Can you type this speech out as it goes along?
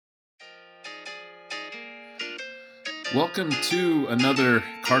Welcome to another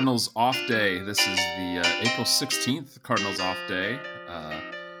Cardinals off day. This is the April 16th Cardinals off day.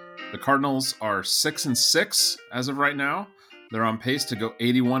 The Cardinals are 6-6 as of right now. They're on pace to go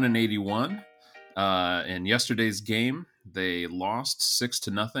 81-81. In yesterday's game, they lost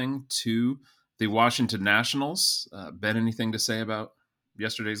 6-0 to the Washington Nationals. Ben, anything to say about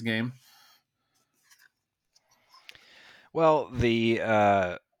yesterday's game? Well,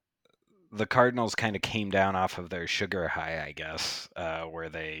 the Cardinals kind of came down off of their sugar high, I guess, where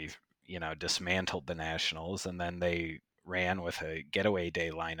they dismantled the Nationals, and then they ran with a getaway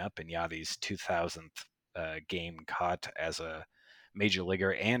day lineup in Yadi's 2000th game caught as a major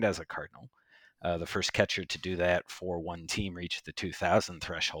leaguer and as a Cardinal. The first catcher to do that for one team reached the 2000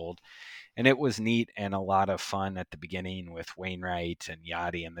 threshold. And it was neat and a lot of fun at the beginning with Wainwright and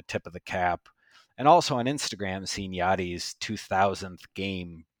Yadi and the tip of the cap. And also on Instagram, seeing Yadi's 2000th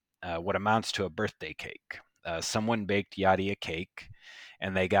game, what amounts to a birthday cake. Someone baked Yadi a cake,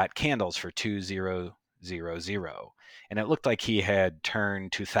 and they got candles for 2000. And it looked like he had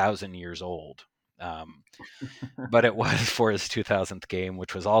turned 2,000 years old. But it was for his 2000th game,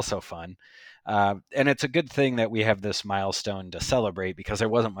 which was also fun. And it's a good thing that we have this milestone to celebrate because there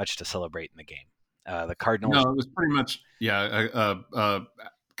wasn't much to celebrate in the game. The Cardinals. No, it was pretty much, a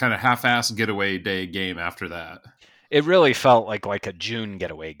kind of half-ass getaway day game after that. It really felt like a June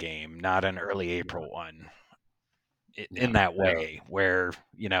getaway game, not an early April one. In that way, where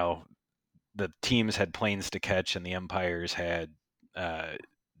the teams had planes to catch and the umpires had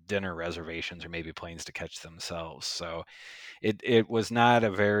dinner reservations or maybe planes to catch themselves. So it was not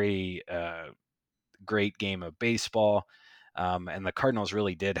a very great game of baseball. And the Cardinals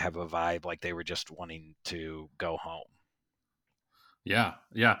really did have a vibe like they were just wanting to go home. Yeah.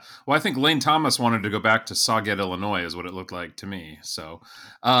 Well, I think Lane Thomas wanted to go back to Sauget, Illinois, is what it looked like to me. So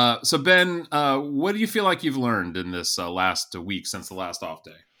Ben, what do you feel like you've learned in this last week since the last off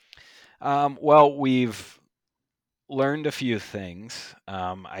day? Well, we've learned a few things.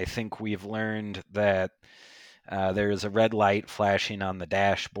 I think we've learned that there is a red light flashing on the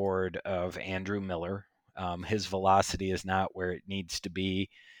dashboard of Andrew Miller. His velocity is not where it needs to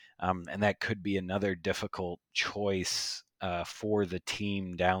be, and that could be another difficult choice for the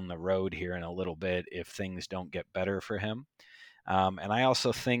team down the road here in a little bit if things don't get better for him. And I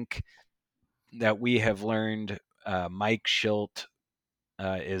also think that we have learned Mike Shildt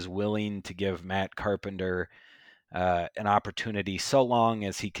is willing to give Matt Carpenter an opportunity so long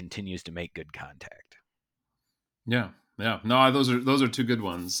as he continues to make good contact. Yeah. No, those are two good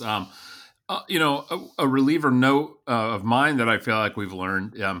ones. A reliever note of mine that I feel like we've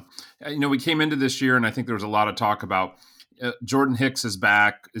learned. We came into this year, and I think there was a lot of talk about Jordan Hicks is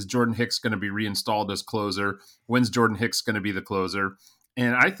back. Is Jordan Hicks going to be reinstalled as closer? When's Jordan Hicks going to be the closer?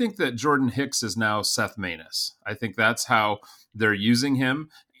 And I think that Jordan Hicks is now Seth Maness. I think that's how they're using him.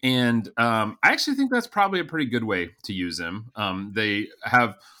 And I actually think that's probably a pretty good way to use him. They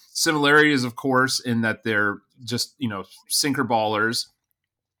have similarities, of course, in that they're just, sinker ballers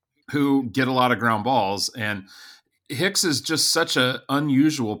who get a lot of ground balls. And Hicks is just such an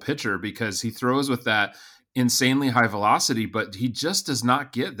unusual pitcher because he throws with that insanely high velocity, but he just does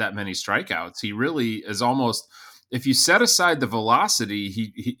not get that many strikeouts. He really is almost, if you set aside the velocity,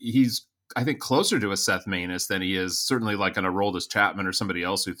 he's I think closer to a Seth Maness than he is certainly like an Aroldis Chapman or somebody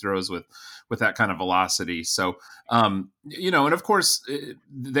else who throws with that kind of velocity. So, and of course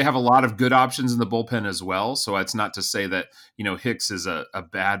they have a lot of good options in the bullpen as well. So it's not to say that, Hicks is a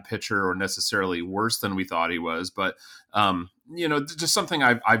bad pitcher or necessarily worse than we thought he was, but just something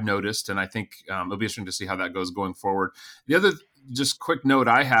I've noticed. And I think it'll be interesting to see how that goes going forward. The other just quick note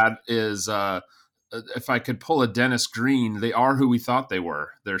I had is, if I could pull a Dennis Green, they are who we thought they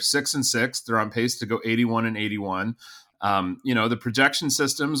were. They're 6-6. They're on pace to go 81-81. The projection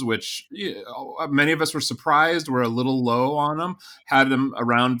systems, which many of us were surprised, were a little low on them, had them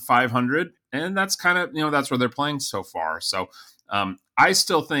around 500. And that's kind of, that's where they're playing so far. So I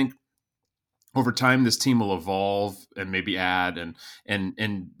still think over time this team will evolve and maybe add and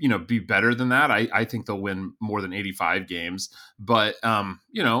be better than that. I think they'll win more than 85 games, but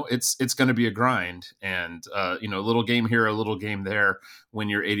it's going to be a grind, and a little game here, a little game there when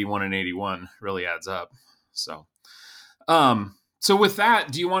you're 81-81 really adds up. So with that,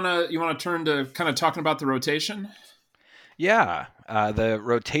 do you want to turn to kind of talking about the rotation? Yeah, the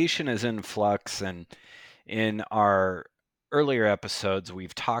rotation is in flux, and in our earlier episodes,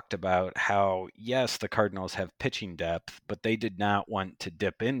 we've talked about how, yes, the Cardinals have pitching depth, but they did not want to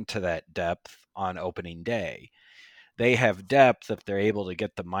dip into that depth on opening day. They have depth if they're able to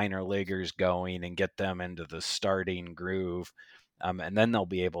get the minor leaguers going and get them into the starting groove. And then they'll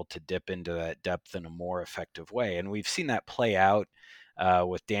be able to dip into that depth in a more effective way. And we've seen that play out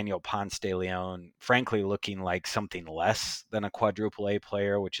with Daniel Ponce de Leon, frankly, looking like something less than a quadruple A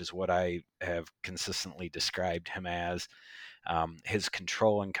player, which is what I have consistently described him as. His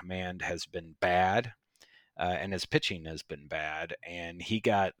control and command has been bad, and his pitching has been bad. And he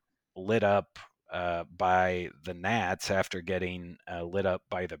got lit up by the Nats after getting lit up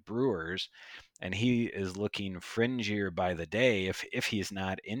by the Brewers, and he is looking fringier by the day if he's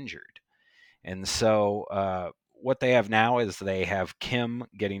not injured. And so what they have now is they have Kim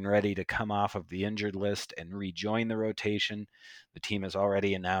getting ready to come off of the injured list and rejoin the rotation. The team has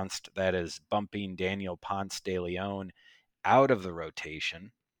already announced that is bumping Daniel Ponce de Leon out of the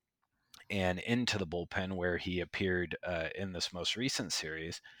rotation and into the bullpen where he appeared in this most recent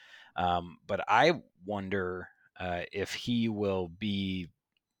series. But I wonder if he will be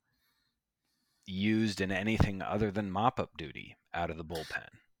used in anything other than mop-up duty out of the bullpen.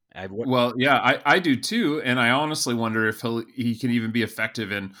 Well, yeah, I do too, and I honestly wonder if he can even be effective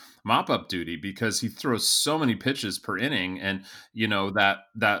in mop-up duty because he throws so many pitches per inning, and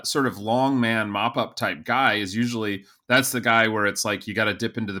that sort of long man mop-up type guy is usually that's the guy where it's like you got to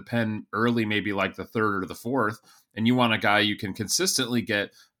dip into the pen early, maybe like the third or the fourth, and you want a guy you can consistently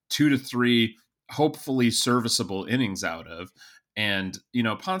get 2 to 3, hopefully serviceable innings out of. And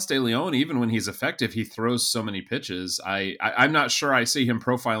Ponce de Leon, even when he's effective, he throws so many pitches. I'm not sure I see him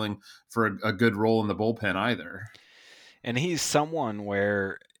profiling for a good role in the bullpen either. And he's someone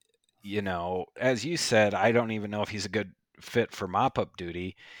where, as you said, I don't even know if he's a good fit for mop-up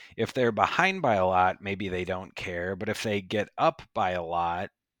duty. If they're behind by a lot, maybe they don't care. But if they get up by a lot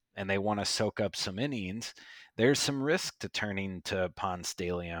and they want to soak up some innings, there's some risk to turning to Ponce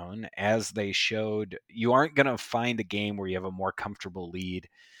de Leon. As they showed, you aren't going to find a game where you have a more comfortable lead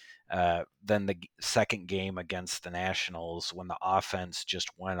than the second game against the Nationals when the offense just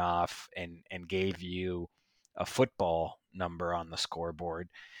went off and gave you a football number on the scoreboard.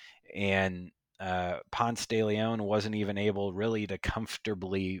 And Ponce de Leon wasn't even able really to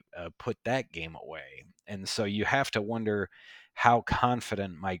comfortably put that game away. And so you have to wonder how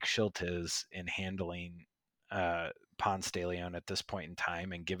confident Mike Shildt is in handling Ponce de Leon at this point in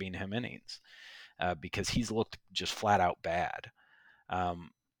time and giving him innings because he's looked just flat out bad.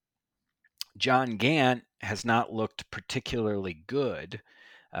 John Gant has not looked particularly good.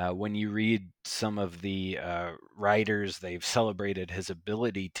 When you read some of the writers, they've celebrated his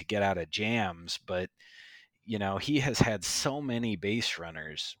ability to get out of jams, but he has had so many base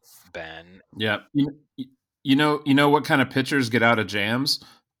runners, Ben. Yeah, you know what kind of pitchers get out of jams?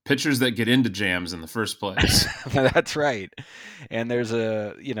 Pitchers that get into jams in the first place. That's right. And there's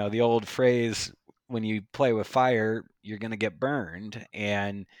the old phrase, when you play with fire, you're going to get burned.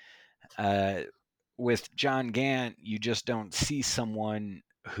 And with John Gant, you just don't see someone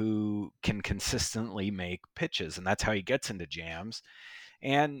who can consistently make pitches, and that's how he gets into jams.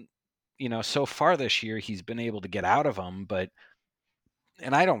 And so far this year, he's been able to get out of them,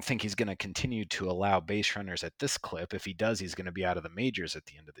 and I don't think he's going to continue to allow base runners at this clip. If he does, he's going to be out of the majors at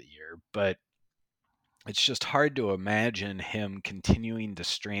the end of the year. But it's just hard to imagine him continuing to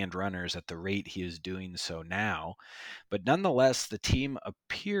strand runners at the rate he is doing so now. But nonetheless, the team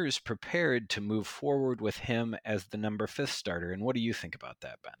appears prepared to move forward with him as the number 5th starter. And what do you think about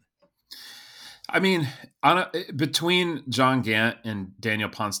that, Ben? I mean, between John Gant and Daniel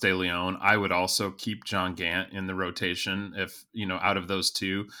Ponce de Leon, I would also keep John Gant in the rotation if, out of those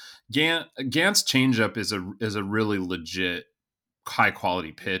two. Gant's changeup is a really legit high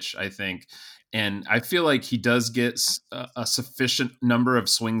quality pitch, I think. And I feel like he does get a sufficient number of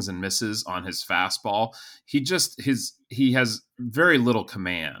swings and misses on his fastball. He has very little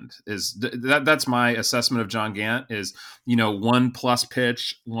command. That's my assessment of John Gant is, 1+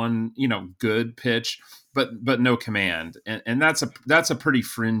 pitch, one, good pitch, but no command. And that's a pretty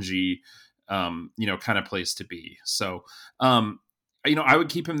fringy, kind of place to be. So, I would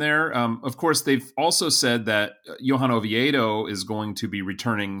keep him there. Of course, they've also said that Johan Oviedo is going to be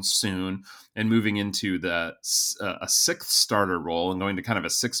returning soon and moving into a 6th starter role and going to kind of a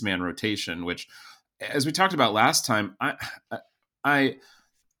 6-man rotation, which, as we talked about last time, I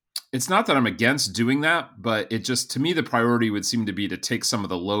it's not that I'm against doing that, but it just, to me, the priority would seem to be to take some of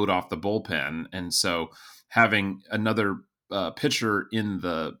the load off the bullpen. And so having another pitcher in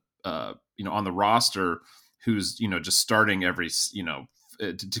the, on the roster who's just starting every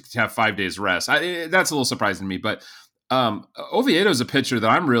to have 5 days rest. That's a little surprising to me, but Oviedo is a pitcher that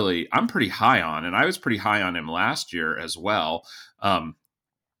I'm pretty high on, and I was pretty high on him last year as well.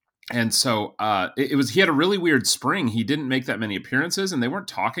 And so he had a really weird spring. He didn't make that many appearances, and they weren't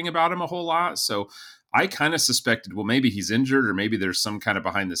talking about him a whole lot. So I kind of suspected, well, maybe he's injured or maybe there's some kind of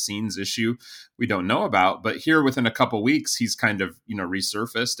behind the scenes issue we don't know about. But here within a couple weeks, he's kind of,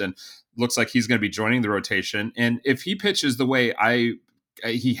 resurfaced and looks like he's going to be joining the rotation. And if he pitches the way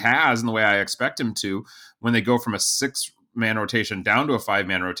he has and the way I expect him to, when they go from a 6-man rotation down to a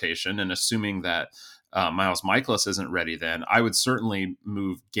 5-man rotation, and assuming that Miles Michaelis isn't ready, then I would certainly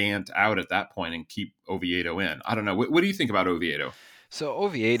move Gant out at that point and keep Oviedo in. I don't know. What do you think about Oviedo? So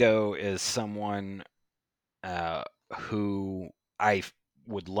Oviedo is someone who I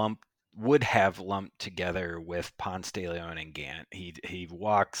would have lumped together with Ponce de Leon and Gant. He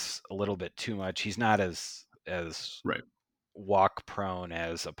walks a little bit too much. He's not as Right. walk prone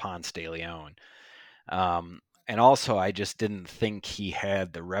as a Ponce de Leon. And also, I just didn't think he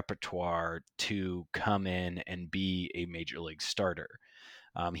had the repertoire to come in and be a major league starter.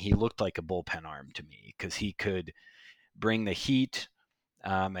 He looked like a bullpen arm to me because he could bring the heat,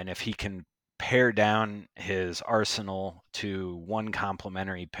 and if he can pare down his arsenal to one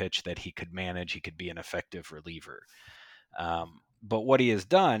complementary pitch that he could manage, he could be an effective reliever. But what he has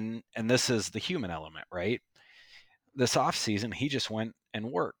done, and this is the human element, right? This offseason, he just went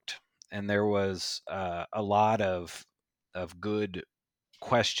and worked. And there was a lot of good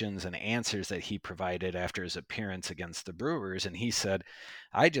questions and answers that he provided after his appearance against the Brewers. And he said,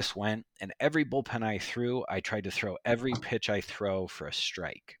 I just went and every bullpen I threw, I tried to throw every pitch I throw for a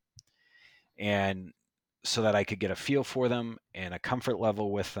strike. And so that I could get a feel for them and a comfort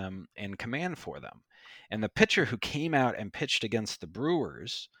level with them and command for them. And the pitcher who came out and pitched against the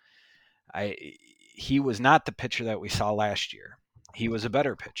Brewers, he was not the pitcher that we saw last year. He was a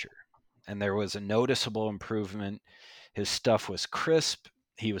better pitcher. And there was a noticeable improvement. His stuff was crisp.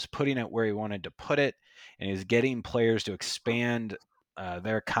 He was putting it where he wanted to put it, and he was getting players to expand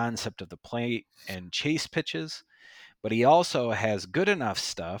their concept of the plate and chase pitches. But he also has good enough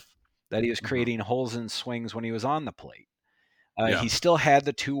stuff that he was creating holes in swings when he was on the plate. He still had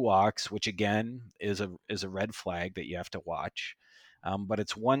the 2 walks, which again is a red flag that you have to watch. But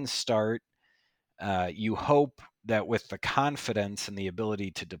it's one start. You hope that with the confidence and the ability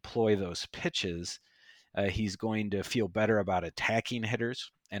to deploy those pitches, he's going to feel better about attacking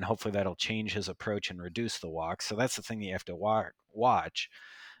hitters, and hopefully that'll change his approach and reduce the walks. So that's the thing you have to watch.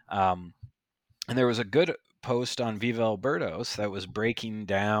 And there was a good post on Viva Albertos that was breaking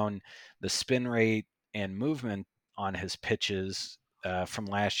down the spin rate and movement on his pitches from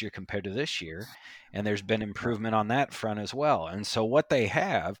last year compared to this year. And there's been improvement on that front as well. And so what they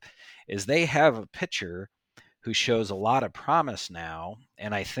have is they have a pitcher who shows a lot of promise now.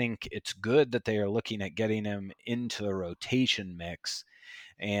 And I think it's good that they are looking at getting him into the rotation mix.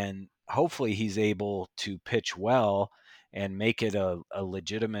 And hopefully he's able to pitch well and make it a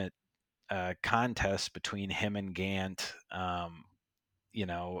legitimate contest between him and Gant,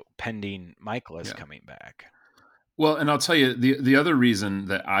 pending Michaelis coming back. Well, and I'll tell you the other reason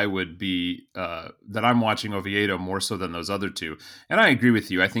that I would be that I'm watching Oviedo more so than those other two, and I agree with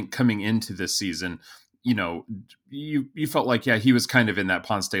you. I think coming into this season, you felt like he was kind of in that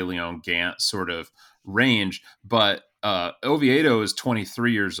Ponce de Leon Gant sort of range, but Oviedo is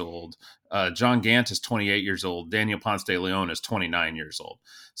 23 years old. John Gant is 28 years old. Daniel Ponce de Leon is 29 years old.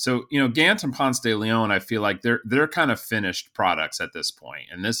 So, Gant and Ponce de Leon, I feel like they're kind of finished products at this point,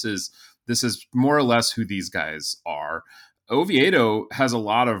 and this is more or less who these guys are. Oviedo has a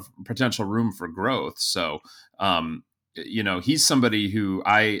lot of potential room for growth. So, he's somebody who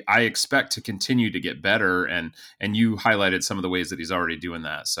I expect to continue to get better. And you highlighted some of the ways that he's already doing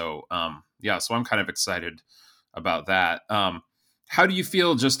that. So, so I'm kind of excited about that. How do you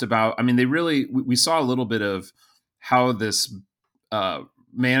feel just about, we saw a little bit of how this,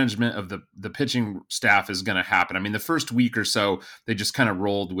 management of the pitching staff is going to happen. The first week or so, they just kind of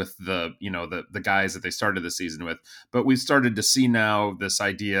rolled with the guys that they started the season with, but we've started to see now this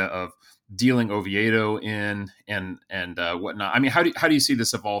idea of dealing Oviedo in and whatnot. How do you see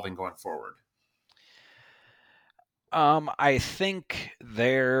this evolving going forward? I think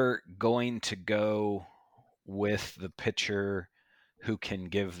they're going to go with the pitcher who can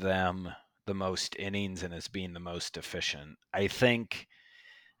give them the most innings and is being the most efficient. I think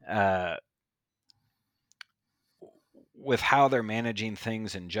with how they're managing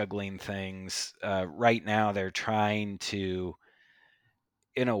things and juggling things right now, they're trying to,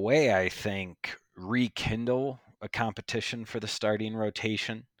 in a way, I think, rekindle a competition for the starting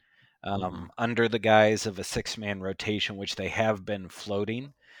rotation under the guise of a 6-man rotation, which they have been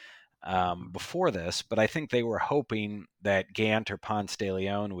floating before this. But I think they were hoping that Gant or Ponce de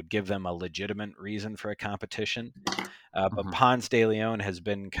Leon would give them a legitimate reason for a competition. But Ponce de Leon has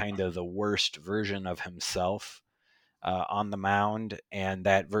been kind of the worst version of himself on the mound, and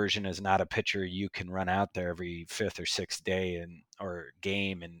that version is not a pitcher you can run out there every fifth or sixth day or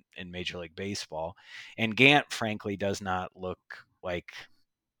game in Major League Baseball. And Gant, frankly, does not look like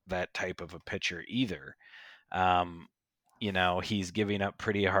that type of a pitcher either. Um, he's giving up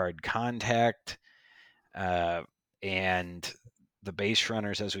pretty hard contact, and the base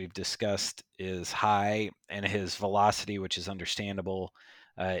runners, as we've discussed, is high, and his velocity, which is understandable,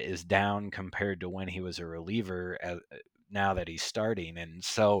 is down compared to when he was a reliever. Now that he's starting, and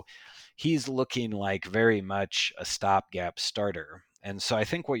so he's looking like very much a stopgap starter. And so I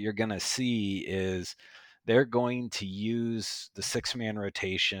think what you're going to see is they're going to use the 6-man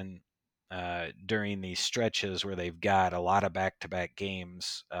rotation during these stretches where they've got a lot of back-to-back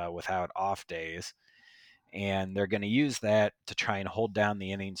games without off days, and they're going to use that to try and hold down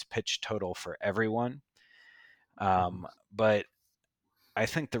the innings pitch total for everyone. But I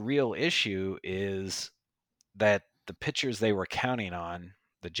think the real issue is that the pitchers they were counting on,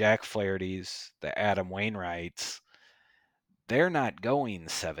 the Jack Flaherty's, the Adam Wainwrights, they're not going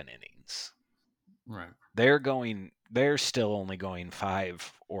 7 innings. Right. They're still only going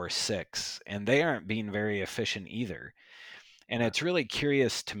 5 or 6, and they aren't being very efficient either. And it's really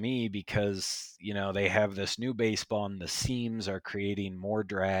curious to me because, they have this new baseball and the seams are creating more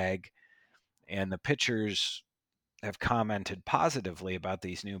drag, and the pitchers have commented positively about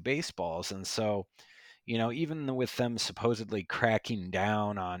these new baseballs. And so, even with them supposedly cracking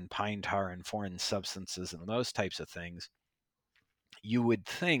down on pine tar and foreign substances and those types of things, you would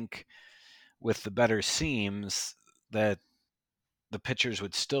think with the better seams that the pitchers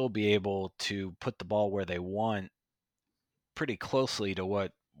would still be able to put the ball where they want pretty closely to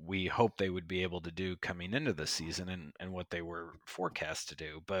what we hope they would be able to do coming into the season and what they were forecast to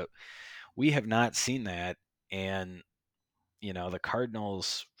do. But we have not seen that. And, the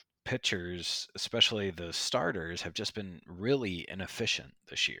Cardinals pitchers, especially the starters, have just been really inefficient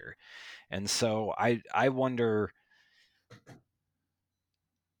this year. And so I wonder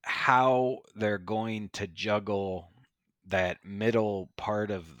how they're going to juggle that middle part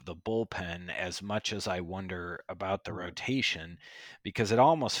of the bullpen as much as I wonder about the rotation, because it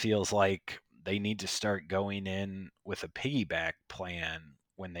almost feels like they need to start going in with a piggyback plan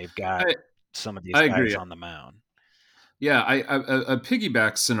when they've got some of these I guys agree. on the mound. Yeah, a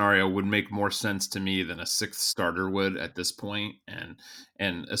piggyback scenario would make more sense to me than a sixth starter would at this point,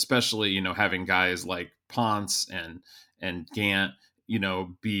 and especially having guys like Ponce and Gant,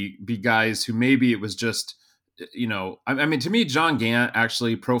 be guys who maybe it was just I mean, to me, John Gant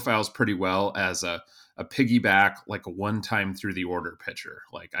actually profiles pretty well as a piggyback, like a one time through the order pitcher.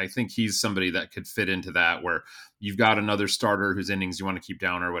 Like, I think he's somebody that could fit into that, where you've got another starter whose innings you want to keep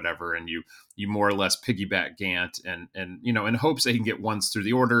down or whatever, and you more or less piggyback Gant, and in hopes that he can get once through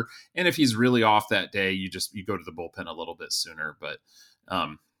the order. And if he's really off that day, you go to the bullpen a little bit sooner. But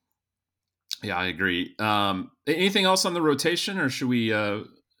yeah, I agree. Anything else on the rotation, or should we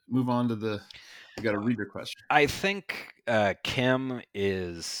move on to the? We got a reader question. I think Kim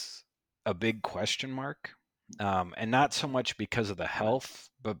is a big question mark, and not so much because of the health,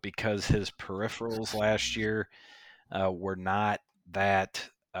 but because his peripherals last year were not that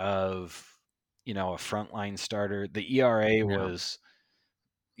of a frontline starter. The ERA was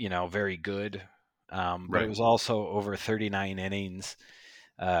very good, but it was also over 39 innings.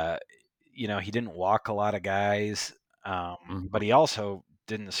 He didn't walk a lot of guys, but he also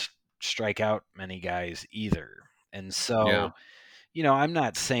didn't strike out many guys either. And so, I'm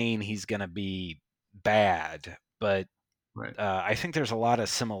not saying he's going to be bad, but I think there's a lot of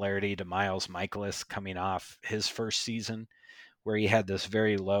similarity to Miles Michaelis coming off his first season, where he had this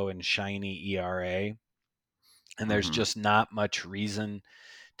very low and shiny ERA. And there's just not much reason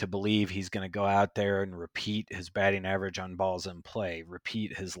to believe he's going to go out there and repeat his batting average on balls in play,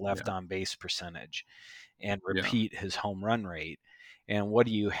 repeat his left on base percentage, and repeat his home run rate. And what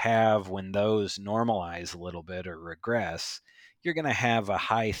do you have when those normalize a little bit or regress? You're going to have a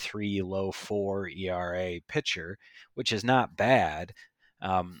high 3, low 4 ERA pitcher, which is not bad,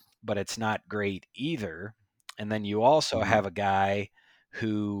 but it's not great either. And then you also have a guy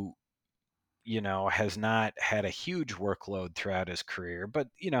who has not had a huge workload throughout his career, but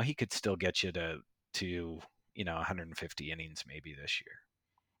he could still get you to 150 innings maybe this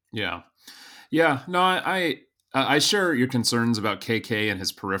year. Yeah. No, I share your concerns about KK and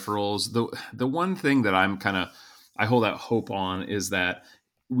his peripherals. The one thing that I hold out hope on is that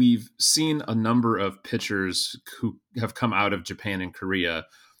we've seen a number of pitchers who have come out of Japan and Korea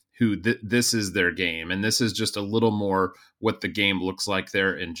who this is their game, and this is just a little more what the game looks like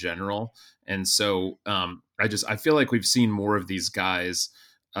there in general. And so I feel like we've seen more of these guys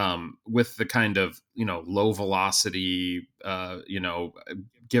with the kind of low velocity,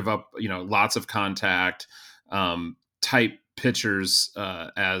 give up lots of contact type pitchers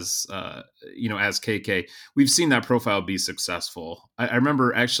as KK. We've seen that profile be successful. I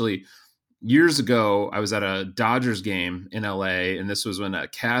remember actually years ago, I was at a Dodgers game in LA, and this was when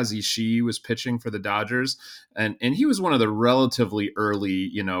Kaz Ishii was pitching for the Dodgers, and he was one of the relatively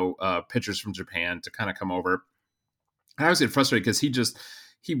early, pitchers from Japan to kind of come over. And I was getting frustrated because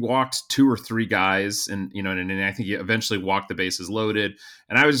he walked two or three guys, and and I think he eventually walked the bases loaded.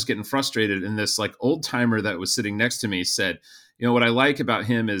 And I was just getting frustrated. And this like old timer that was sitting next to me said, what I like about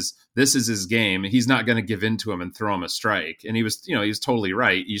him is this is his game. He's not going to give in to him and throw him a strike. And he was totally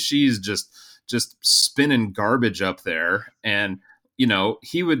right. Ishii's just spinning garbage up there, and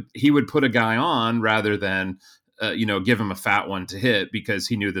he would put a guy on rather than give him a fat one to hit, because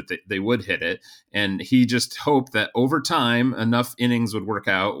he knew that they would hit it. And he just hoped that over time, enough innings would work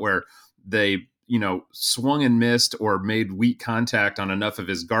out where they, swung and missed or made weak contact on enough of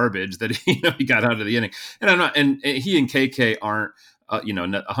his garbage that, he got out of the inning. And he and KK aren't,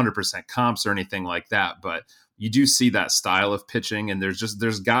 100% comps or anything like that, but you do see that style of pitching, and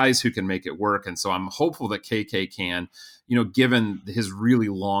there's guys who can make it work. And so I'm hopeful that KK can, given his really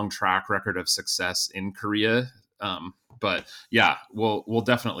long track record of success in Korea. But yeah, we'll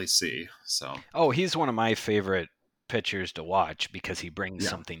definitely see. So, he's one of my favorite pitchers to watch because he brings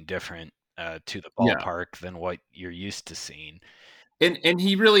something different to the ballpark than what you're used to seeing. And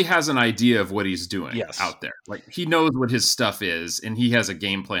he really has an idea of what he's doing out there. Like, he knows what his stuff is, and he has a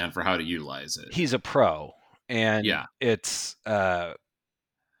game plan for how to utilize it. He's a pro, and it's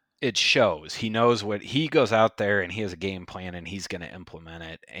it shows. He knows what he goes out there, and he has a game plan, and he's going to implement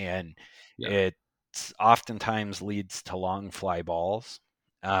it. And it oftentimes leads to long fly balls.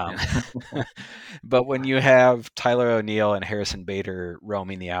 But when you have Tyler O'Neill and Harrison Bader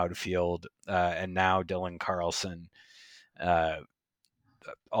roaming the outfield, and now Dylan Carlson,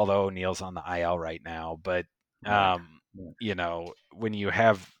 although O'Neill's on the IL right now, but when you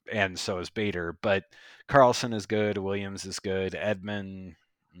have, and so is Bader, but Carlson is good, Williams is good, Edman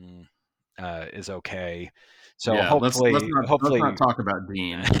is okay. So hopefully, let's not talk about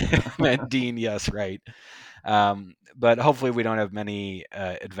Dean. Dean, yes, right. But hopefully we don't have many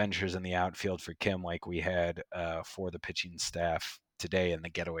adventures in the outfield for Kim like we had for the pitching staff today in the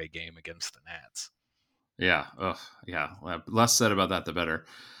getaway game against the Nats. Yeah. Less said about that, the better.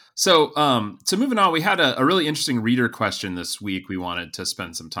 So moving on, we had a really interesting reader question this week we wanted to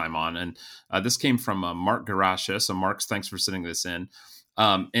spend some time on. And this came from Mark Garasha. So Mark, thanks for sending this in.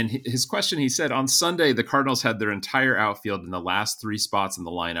 And his question, he said, on Sunday, the Cardinals had their entire outfield in the last three spots in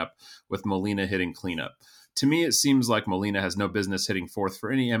the lineup, with Molina hitting cleanup. To me, it seems like Molina has no business hitting fourth for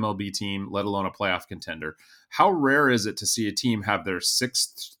any MLB team, let alone a playoff contender. How rare is it to see a team have their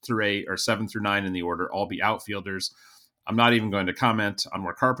 6th through 8 or 7 through 9 in the order all be outfielders? I'm not even going to comment on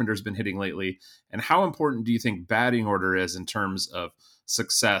where Carpenter's been hitting lately. And how important do you think batting order is in terms of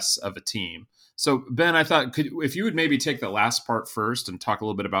success of a team? So, Ben, I thought if you would maybe take the last part first and talk a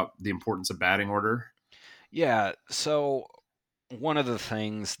little bit about the importance of batting order. Yeah. So one of the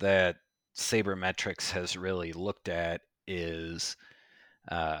things that Sabermetrics has really looked at is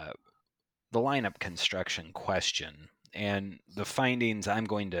the lineup construction question. And the findings, I'm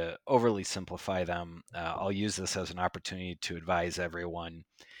going to overly simplify them. I'll use this as an opportunity to advise everyone.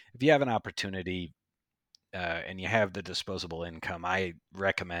 If you have an opportunity and you have the disposable income, I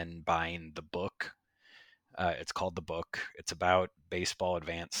recommend buying the book. It's called The Book. It's about baseball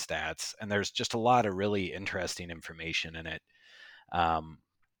advanced stats, and there's just a lot of really interesting information in it.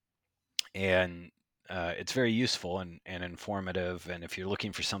 And it's very useful and informative. And if you're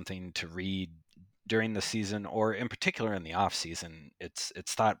looking for something to read during the season, or in particular in the off season, it's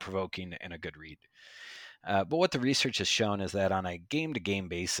thought provoking and a good read. But what the research has shown is that on a game to game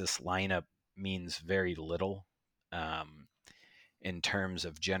basis, lineup means very little in terms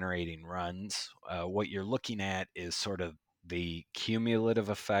of generating runs. What you're looking at is sort of the cumulative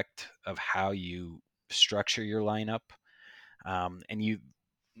effect of how you structure your lineup. And you,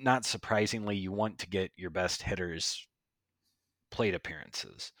 not surprisingly, you want to get your best hitters plate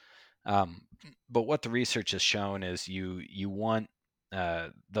appearances. But what the research has shown is you want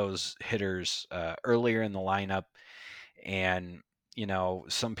those hitters earlier in the lineup. And,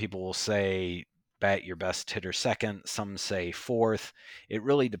 some people will say bat your best hitter second, some say fourth. It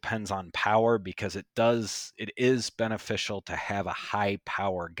really depends on power, because it is beneficial to have a high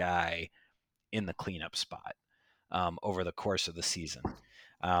power guy in the cleanup spot over the course of the season.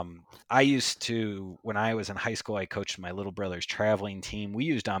 I used to, when I was in high school, I coached my little brother's traveling team. We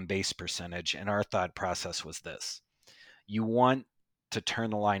used on base percentage, and our thought process was this: you want to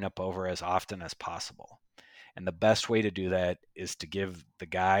turn the lineup over as often as possible. And the best way to do that is to give the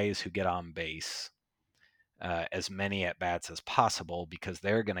guys who get on base as many at bats as possible, because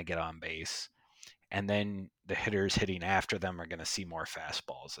they're going to get on base. And then the hitters hitting after them are going to see more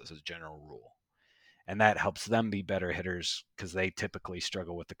fastballs as a general rule. And that helps them be better hitters because they typically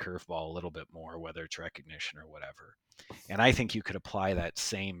struggle with the curveball a little bit more, whether it's recognition or whatever. And I think you could apply that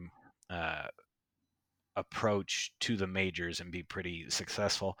same approach to the majors and be pretty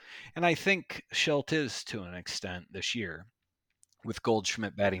successful. And I think Schultz is to an extent this year, with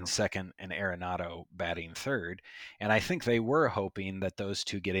Goldschmidt batting second and Arenado batting third. And I think they were hoping that those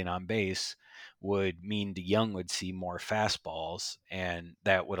two getting on base would mean DeYoung would see more fastballs, and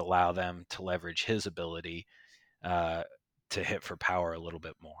that would allow them to leverage his ability to hit for power a little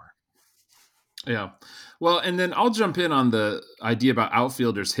bit more. Yeah. Well, and then I'll jump in on the idea about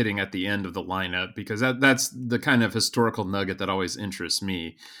outfielders hitting at the end of the lineup, because that's the kind of historical nugget that always interests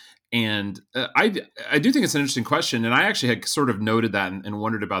me. And I do think it's an interesting question, and I actually had sort of noted that and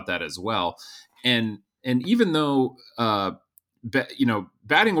wondered about that as well. And even though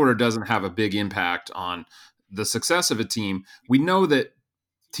batting order doesn't have a big impact on the success of a team, we know that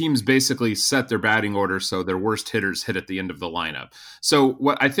teams basically set their batting order so their worst hitters hit at the end of the lineup. So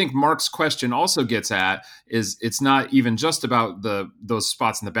what I think Mark's question also gets at is it's not even just about those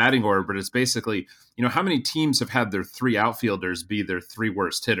spots in the batting order, but it's basically, how many teams have had their three outfielders be their three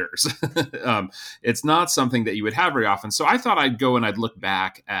worst hitters? It's not something that you would have very often. So I thought I'd go and I'd look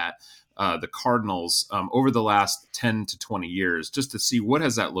back at the Cardinals over the last 10 to 20 years just to see what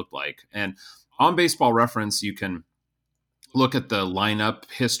has that looked like. And on Baseball Reference, you can look at the lineup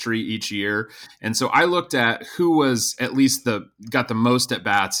history each year. And so I looked at who was at least got the most at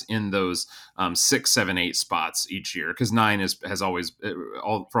bats in those 6, 7, 8 spots each year, because 9 has always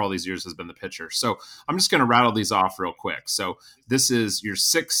for all these years has been the pitcher. So I'm just going to rattle these off real quick. So this is your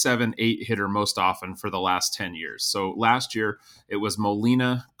 6, 7, 8 hitter most often for the last 10 years. So last year it was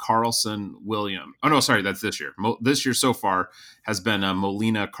Molina, Carlson, Williams. Oh no, sorry, that's this year. This year so far has been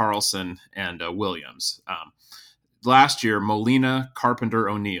Molina, Carlson, and Williams. Last year, Molina, Carpenter,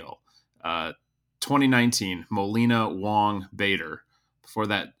 O'Neill. 2019, Molina, Wong, Bader. Before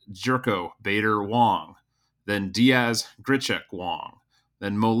that, Jerko, Bader, Wong. Then Diaz, Grichuk, Wong.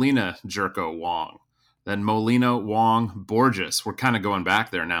 Then Molina, Jerko, Wong. Then Molina, Wong, Borges. We're kind of going back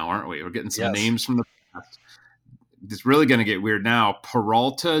there now, aren't we? We're getting some names from the past. It's really going to get weird now.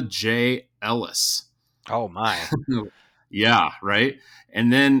 Peralta, J. Ellis. Oh, my. Yeah, right?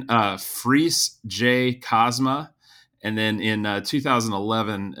 And then Freese, J. Cosma. And then in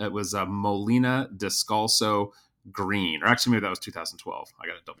 2011, it was Molina, Descalso, Green. Or actually, maybe that was 2012.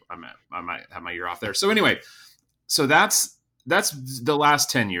 I might have my year off there. So anyway, so that's the last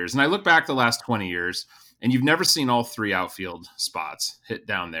 10 years. And I look back the last 20 years, and you've never seen all three outfield spots hit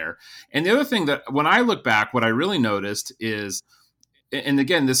down there. And the other thing that when I look back, what I really noticed is, and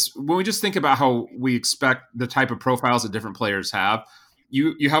again, when we just think about how we expect the type of profiles that different players have,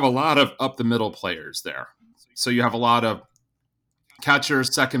 you have a lot of up the middle players there. So you have a lot of catcher,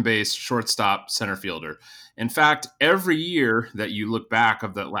 second base, shortstop, center fielder. In fact, every year that you look back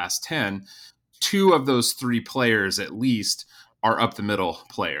of the last 10, 2 of those 3 players at least are up the middle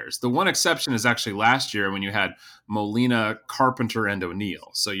players. The one exception is actually last year when you had Molina, Carpenter, and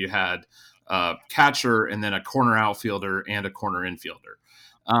O'Neill. So you had catcher and then a corner outfielder and a corner infielder.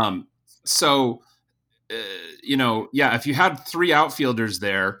 If you had 3 outfielders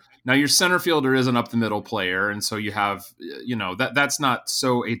there, now your center fielder is an up the middle player. And so you have, that's not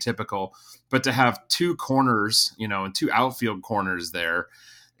so atypical, but to have 2 corners, and 2 outfield corners there,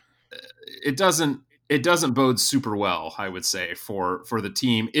 it doesn't bode super well, I would say, for the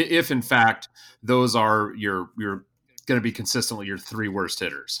team. If in fact, those are you're going to be consistently your 3 worst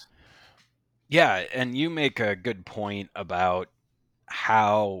hitters. Yeah. And you make a good point about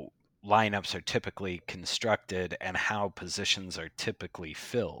how lineups are typically constructed and how positions are typically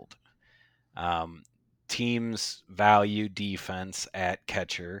filled. Teams value defense at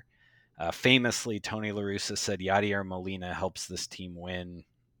catcher. Famously, Tony La Russa said Yadier Molina helps this team win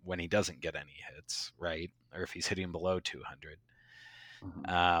when he doesn't get any hits, right? Or if he's hitting below 200.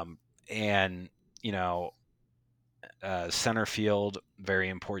 Mm-hmm. Center field, very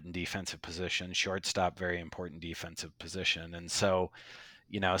important defensive position. Shortstop, very important defensive position. And so,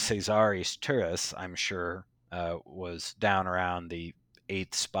 Cesar Izturis, I'm sure, was down around the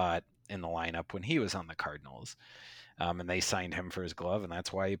 8th spot in the lineup when he was on the Cardinals. And they signed him for his glove, and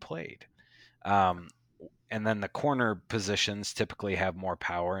that's why he played. And then the corner positions typically have more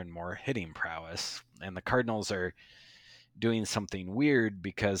power and more hitting prowess. And the Cardinals are doing something weird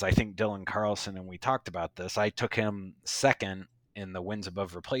because I think Dylan Carlson, and we talked about this, I took him second in the wins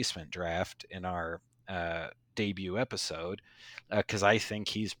above replacement draft in our debut episode, because I think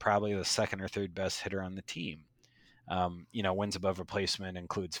he's probably the second or third best hitter on the team. Wins above replacement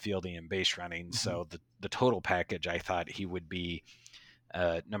includes fielding and base running. Mhm. So the total package, I thought he would be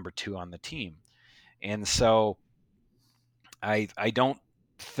number 2 on the team. And so I don't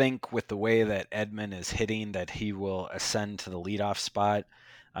think with the way that Edman is hitting that he will ascend to the leadoff spot.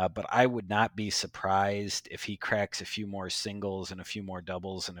 But I would not be surprised if he cracks a few more singles and a few more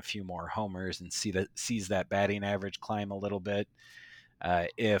doubles and a few more homers and sees that batting average climb a little bit.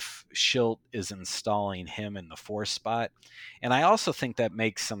 If Schilt is installing him in the 4th spot. And I also think that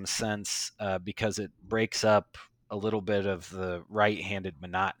makes some sense because it breaks up a little bit of the right-handed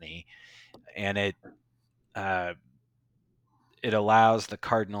monotony, and it allows the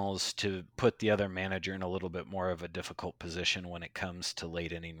Cardinals to put the other manager in a little bit more of a difficult position when it comes to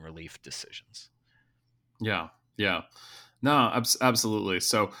late inning relief decisions. Yeah, yeah. No, absolutely.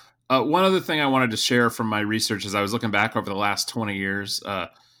 So, one other thing I wanted to share from my research as I was looking back over the last 20 years,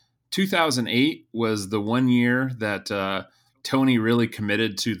 2008 was the one year that Tony really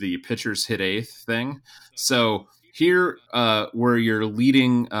committed to the pitchers hit eighth thing. So, here were your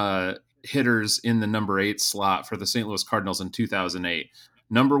leading hitters in the number 8 slot for the St. Louis Cardinals in 2008.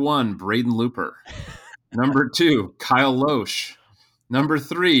 Number 1, Braden Looper. Number 2, Kyle Loesch. Number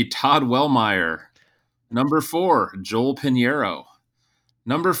 3, Todd Wellmeyer. Number 4, Joel Pinheiro.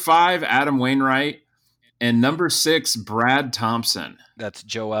 Number 5, Adam Wainwright. And number 6, Brad Thompson. That's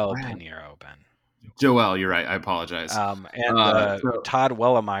Joel Pinheiro, Ben. Joel, you're right. I apologize. Todd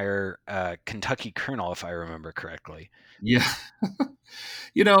Wellemeyer, Kentucky Colonel, if I remember correctly. Yeah.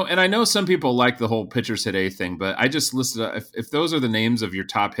 And I know some people like the whole pitchers hit eighth thing, but I just listed if those are the names of your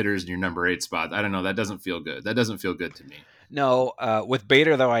top hitters in your number 8 spot, I don't know. That doesn't feel good. That doesn't feel good to me. No, with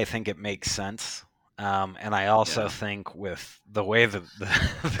Bader, though, I think it makes sense. And I also think with the way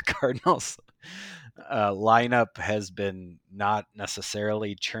the Cardinals lineup has been not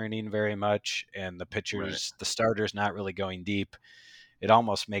necessarily churning very much, and the pitchers, the starters not really going deep, it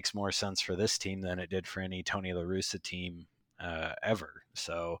almost makes more sense for this team than it did for any Tony La Russa team ever.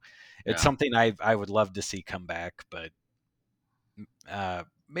 So it's something I would love to see come back, but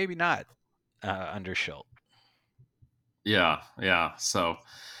maybe not under Schilt. Yeah. So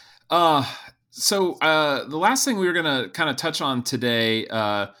the last thing we were going to kind of touch on today,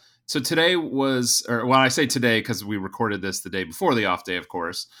 so today was, or well, I say today because we recorded this the day before the off day, of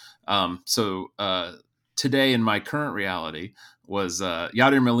course. Today in my current reality was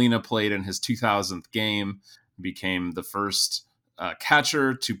Yadier Molina played in his 2000th game, became the first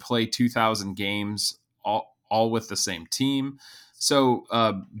catcher to play 2,000 games all with the same team. So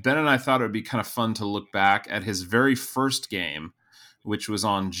Ben and I thought it would be kind of fun to look back at his very first game, which was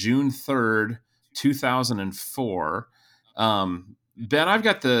on June 3rd, 2004. Ben, I've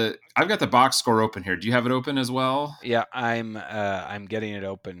got the box score open here. Do you have it open as well? Yeah, I'm getting it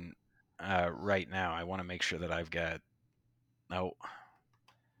open right now. I want to make sure that I've got. Oh,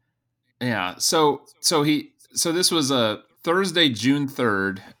 yeah. So this was a Thursday, June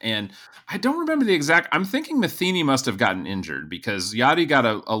 3rd, and I don't remember the exact. I'm thinking Matheny must have gotten injured because Yadi got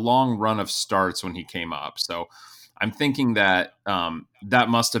a long run of starts when he came up. So I'm thinking that that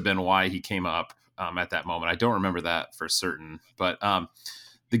must have been why he came up at that moment. I don't remember that for certain, but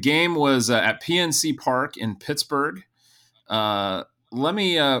the game was at PNC Park in Pittsburgh. Let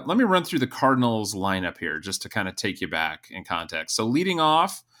me run through the Cardinals lineup here just to kind of take you back in context. So leading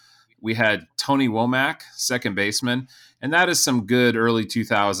off, we had Tony Womack, second baseman, and that is some good early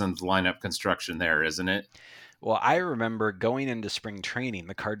 2000s lineup construction there, isn't it? Well, I remember going into spring training,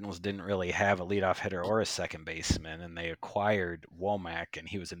 the Cardinals didn't really have a leadoff hitter or a second baseman, and they acquired Womack, and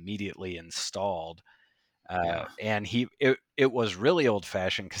he was immediately installed. And it was really old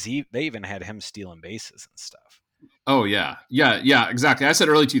fashioned because they even had him stealing bases and stuff. Oh yeah, exactly. I said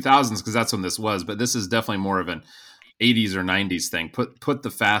early 2000s because that's when this was, but this is definitely more of an 80s or 90s thing. Put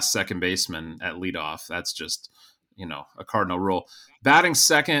the fast second baseman at leadoff. That's just a Cardinal rule. Batting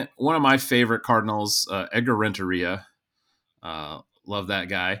second, one of my favorite Cardinals, Edgar Renteria. Love that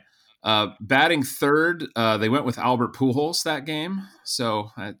guy. Batting third, they went with Albert Pujols that game,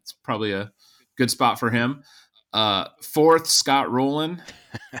 so that's probably a good spot for him. Fourth, Scott Rowland.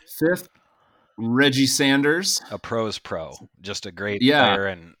 Fifth, Reggie Sanders. A pro's pro. Just a great player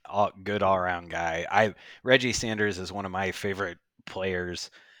and good all-around guy. Reggie Sanders is one of my favorite players,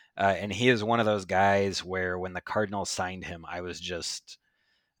 and he is one of those guys where when the Cardinals signed him, I was just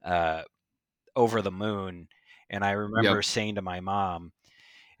over the moon. And I remember saying to my mom,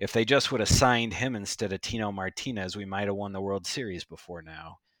 if they just would have signed him instead of Tino Martinez, we might have won the World Series before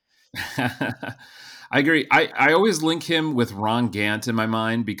now. I agree. I always link him with Ron Gant in my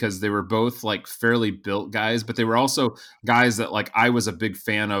mind because they were both like fairly built guys, but they were also guys that like I was a big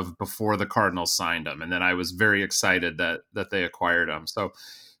fan of before the Cardinals signed him, and then I was very excited that they acquired him. So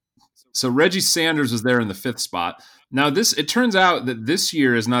Reggie Sanders was there in the fifth spot. Now it turns out that this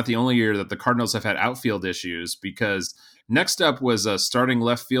year is not the only year that the Cardinals have had outfield issues because next up was a starting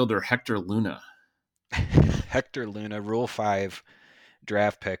left fielder Hector Luna. Hector Luna, Rule 5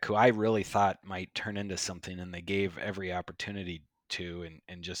 draft pick, who I really thought might turn into something, and they gave every opportunity to,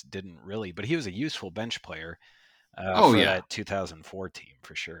 and just didn't really. But he was a useful bench player Oh for yeah, that 2004 team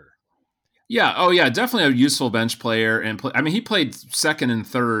for sure. yeah, oh yeah, definitely a useful bench player. And I mean, he played second and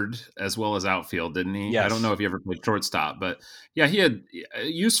third as well as outfield, didn't he? I don't Yes. know if he ever played shortstop, but yeah, he had a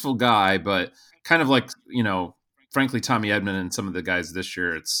useful guy, but kind of like frankly, Tommy Edman and some of the guys this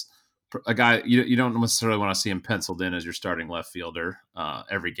year, it's a guy you don't necessarily want to see him penciled in as your starting left fielder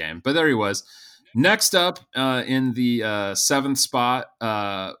every game. But there he was. Next up in the seventh spot,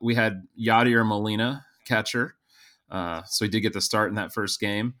 we had Yadier Molina, catcher. So he did get the start in that first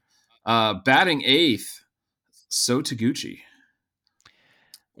game. Batting eighth, So Taguchi.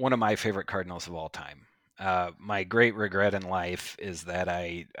 One of my favorite Cardinals of all time. My great regret in life is that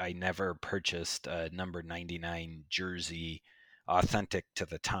I never purchased a number 99 jersey authentic to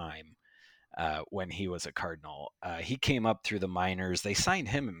the time when he was a Cardinal. He came up through the minors. They signed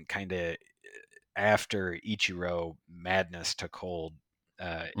him kind of after Ichiro madness took hold in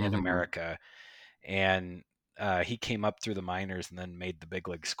Mm-hmm. America, and he came up through the minors and then made the big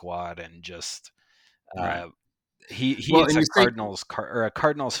league squad, and just Right. uh, he Well, is and a you say or a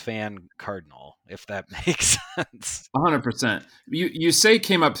Cardinals fan Cardinal, if that makes sense. 100%. You say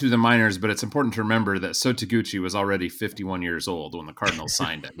came up through the minors, but it's important to remember that So Taguchi was already 51 years old when the Cardinals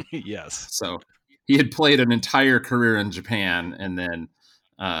signed him. Yes. So he had played an entire career in Japan and then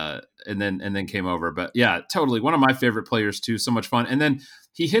came over. But yeah, totally one of my favorite players too. So much fun. And then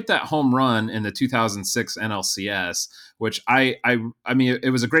he hit that home run in the 2006 NLCS, which I mean it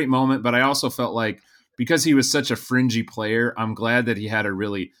was a great moment, but I also felt like because he was such a fringy player, I'm glad that he had a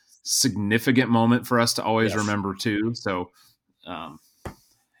really significant moment for us to always Yes. remember too. So um,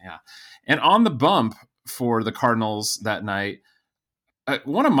 yeah, and on the bump for the Cardinals that night,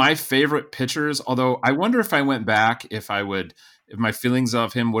 one of my favorite pitchers. Although I wonder if I went back, if my feelings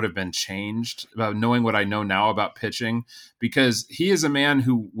of him would have been changed about knowing what I know now about pitching, because he is a man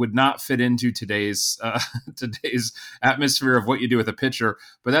who would not fit into today's today's atmosphere of what you do with a pitcher.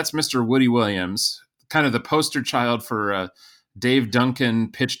 But that's Mr. Woody Williams, kind of the poster child for Dave Duncan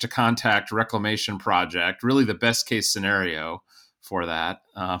pitch to contact reclamation project. Really, the best case scenario for that.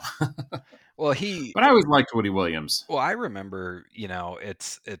 Well, he But I always liked Woody Williams. well, I remember,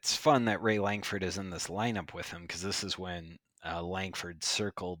 it's fun that Ray Langford is in this lineup with him, because this is when Langford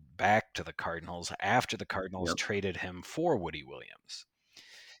circled back to the Cardinals after the Cardinals Yep. traded him for Woody Williams.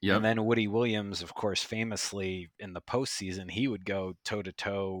 And Yep. then Woody Williams, of course, famously in the postseason, he would go toe to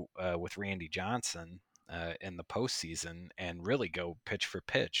toe with Randy Johnson in the postseason and really go pitch for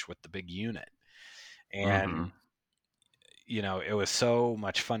pitch with the big unit. Mm-hmm. And it was so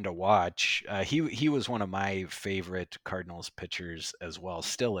much fun to watch. He was one of my favorite Cardinals pitchers as well,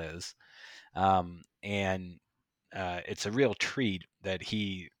 still is. And it's a real treat that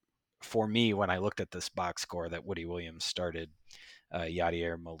for me, when I looked at this box score, that Woody Williams started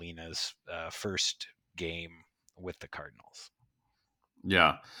Yadier Molina's first game with the Cardinals.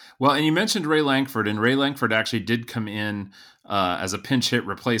 Yeah. Well, and you mentioned Ray Langford, and Ray Langford actually did come in as a pinch hit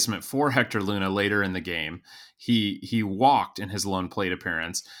replacement for Hector Luna later in the game. He walked in his lone plate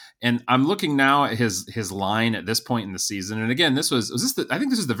appearance, and I'm looking now at his line at this point in the season. And again, this was this I think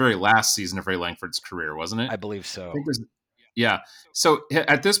this is the very last season of Ray Langford's career, wasn't it? I believe I so. think this, yeah. So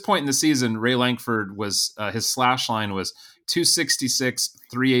at this point in the season, Ray Langford was his slash line was 266,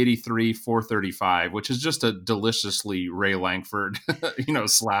 383, 435, which is just a deliciously Ray Langford,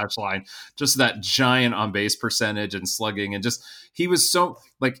 slash line. Just that giant on base percentage and slugging, and just he was so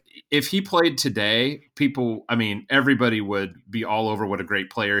like if he played today, everybody would be all over what a great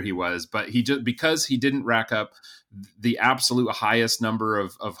player he was. But he just because he didn't rack up the absolute highest number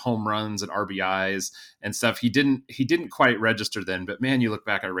of home runs and RBIs and stuff. He didn't quite register then, but man, you look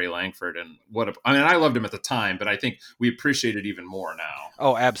back at Ray Langford and I loved him at the time, but I think we appreciate it even more now.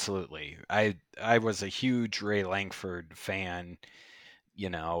 Oh, absolutely. I was a huge Ray Langford fan.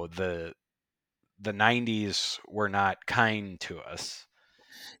 The 90s were not kind to us.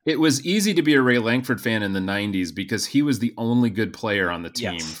 It was easy to be a Ray Langford fan in the 90s because he was the only good player on the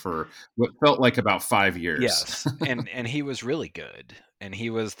team Yes. for what felt like about 5 years. Yes, and he was really good, and he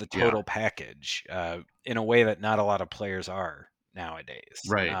was the Yeah. total package in a way that not a lot of players are nowadays.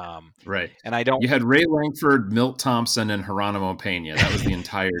 Right. Right. And I don't. You had Ray Langford, Milt Thompson, and Geronimo Pena. That was the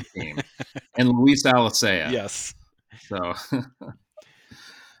entire team, and Luis Alicea. Yes. So,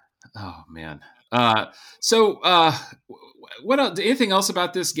 oh man. So, what else? Anything else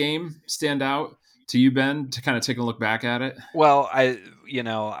about this game stand out to you, Ben? To kind of take a look back at it. Well, I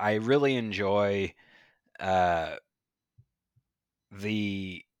really enjoy the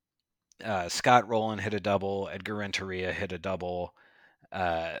Scott Rowland hit a double, Edgar Renteria hit a double,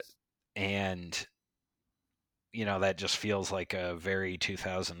 and that just feels like a very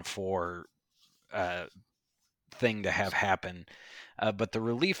 2004 thing to have happen. But the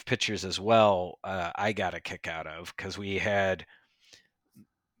relief pitchers as well, I got a kick out of, because we had,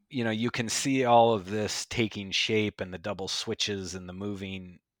 you can see all of this taking shape and the double switches and the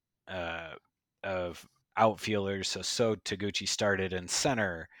moving of outfielders. So Taguchi started in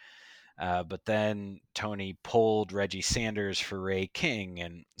center, but then Tony pulled Reggie Sanders for Ray King,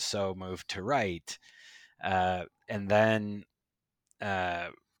 and so moved to right. And then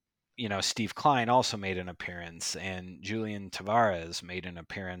Steve Klein also made an appearance, and Julian Tavares made an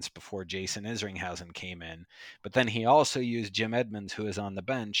appearance before Jason Isringhausen came in. But then he also used Jim Edmonds, who is on the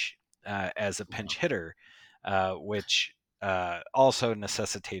bench, as a pinch hitter, which also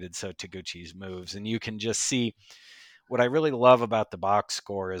necessitated So Taguchi's moves. And you can just see what I really love about the box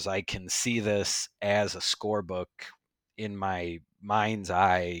score is I can see this as a scorebook in my mind's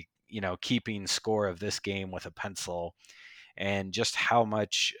eye, keeping score of this game with a pencil, and just how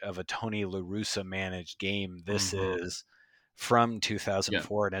much of a Tony La Russa managed game this is from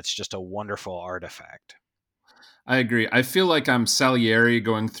 2004. And it's just a wonderful artifact. I agree. I feel like I'm Salieri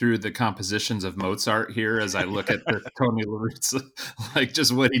going through the compositions of Mozart here as I look at the Tony La Russa, like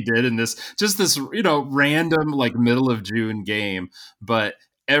just what he did in this random, like middle of June game. But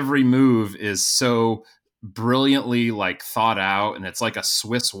every move is so brilliantly like thought out, and it's like a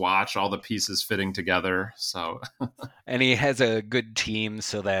Swiss watch, all the pieces fitting together. So, and he has a good team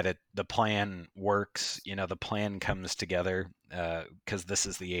so that the plan works. The plan comes together because this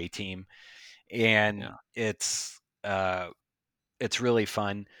is the A team, and it's really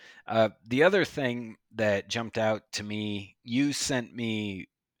fun. The other thing that jumped out to me, you sent me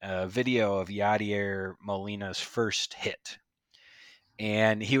a video of Yadier Molina's first hit.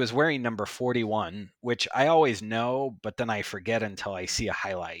 And he was wearing number 41, which I always know, but then I forget until I see a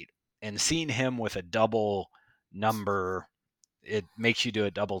highlight. And seeing him with a double number, it makes you do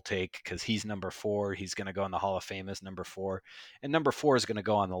a double take, because he's number 4. He's going to go in the Hall of Fame as number 4. And number 4 is going to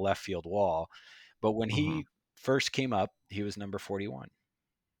go on the left field wall. But when he first came up, he was number 41.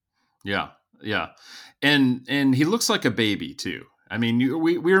 Yeah. And he looks like a baby too. I mean,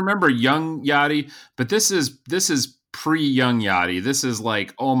 we remember young Yadi, but this is pre-young Yadi. This is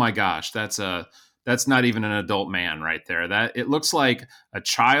like, oh my gosh, that's not even an adult man right there. That it looks like a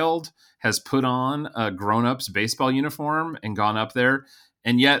child has put on a grown-up's baseball uniform and gone up there.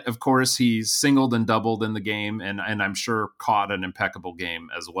 And yet, of course, he's singled and doubled in the game, and I'm sure caught an impeccable game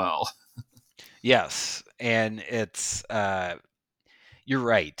as well. Yes, and it's you're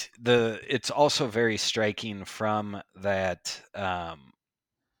right. It's also very striking from that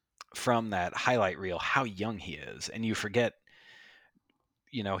highlight reel how young he is, and you forget,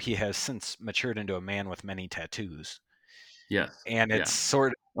 he has since matured into a man with many tattoos. Yes, and it's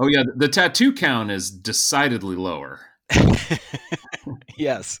sort of the tattoo count is decidedly lower.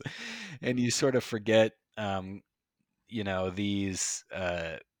 Yes, and you sort of forget, these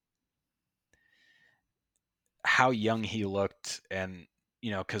how young he looked, and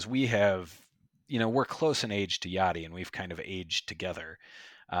because we have, we're close in age to Yadi, and we've kind of aged together,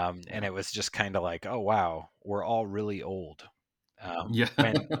 and it was just kind of like, oh wow, we're all really old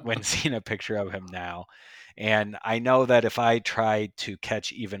when seeing a picture of him now. And I know that if I tried to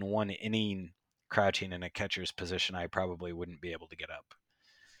catch even one inning crouching in a catcher's position, I probably wouldn't be able to get up.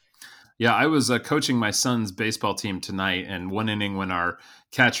 Yeah, I was coaching my son's baseball team tonight, and one inning when our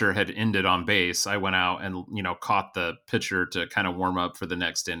catcher had ended on base, I went out and caught the pitcher to kind of warm up for the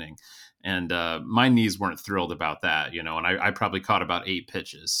next inning. And my knees weren't thrilled about that, and I probably caught about 8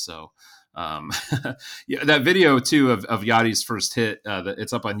 pitches. So that video too of Yadi's first hit,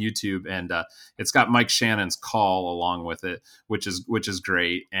 it's up on YouTube, and it's got Mike Shannon's call along with it, which is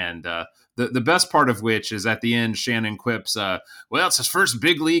great. And the best part of which is at the end, Shannon quips, well, it's his first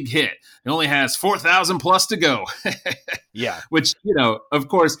big league hit. He only has 4,000 plus to go. Yeah. Which, of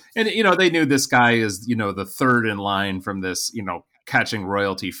course, and, they knew this guy is, the third in line from this, catching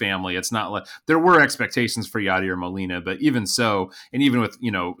royalty family. It's not like there were expectations for Yadier Molina, but even so, and even with,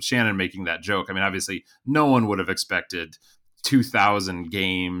 Shannon making that joke, I mean, obviously no one would have expected 2,000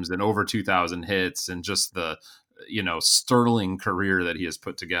 games and over 2,000 hits and just the sterling career that he has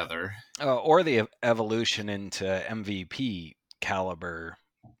put together. Or the evolution into MVP caliber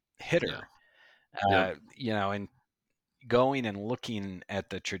Yeah. hitter. Yep. And going and looking at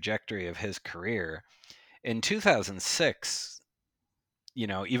the trajectory of his career in 2006,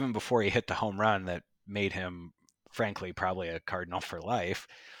 even before he hit the home run that made him, frankly, probably a Cardinal for life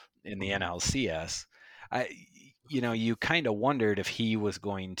in the Mhm. NLCS, you kind of wondered if he was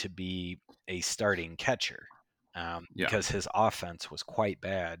going to be a starting catcher, Yeah. because his offense was quite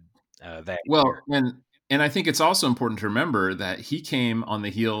bad that year. Well, and I think it's also important to remember that he came on the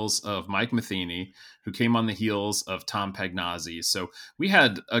heels of Mike Matheny, who came on the heels of Tom Pagnazzi. So we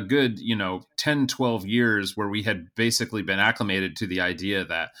had a good, 10, 12 years where we had basically been acclimated to the idea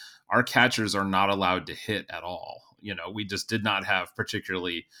that our catchers are not allowed to hit at all. We just did not have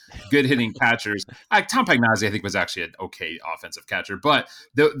particularly good hitting catchers. Tom Pagnazzi, I think, was actually an okay offensive catcher, but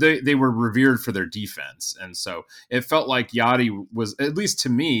they were revered for their defense. And so it felt like Yachty was, at least to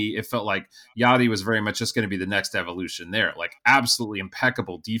me, it felt like Yachty was very much just going to be the next evolution there. Like, absolutely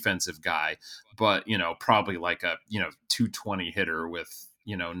impeccable defensive guy, but probably like a 220 hitter with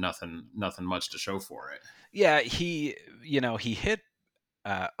nothing much to show for it. Yeah, he hit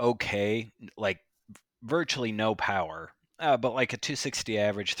okay, like virtually no power, but like a 260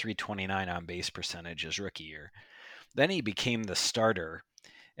 average, 329 on base percentage his rookie year. Then he became the starter,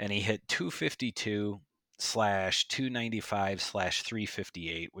 and he hit 252 slash 295 slash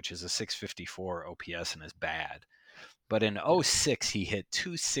 358, which is a 654 OPS and is bad. But in '06, he hit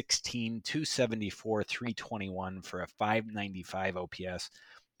 216, 274, 321 for a 595 OPS.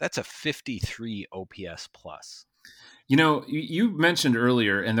 That's a 53 OPS plus. You mentioned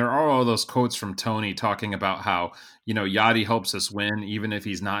earlier, and there are all those quotes from Tony talking about how, Yachty helps us win even if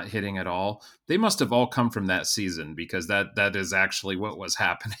he's not hitting at all. They must have all come from that season, because that is actually what was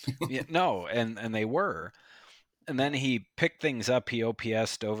happening. Yeah, no, and they were. And then he picked things up. He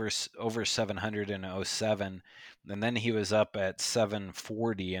OPS'd over 700 in '07, and then he was up at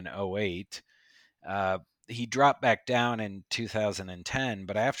 740 in '08. He dropped back down in 2010,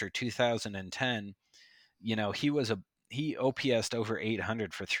 but after 2010, he OPS'd over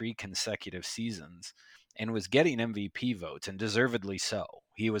 800 for 3 consecutive seasons and was getting MVP votes, and deservedly so.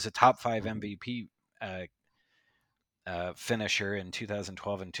 He was a top 5 MVP finisher in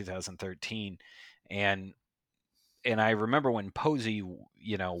 2012 and 2013, and I remember when Posey,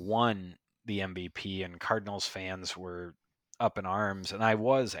 won the MVP, and Cardinals fans were up in arms, and I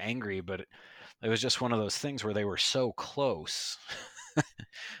was angry, but it was just one of those things where they were so close.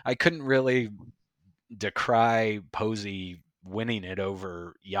 I couldn't really decry Posey winning it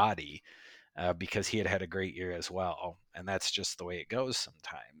over Yachty, because he had had a great year as well, and that's just the way it goes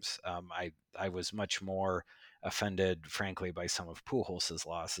sometimes. I was much more offended, frankly, by some of Pujols'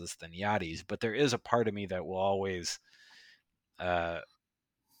 losses than Yachty's, but there is a part of me that will always uh,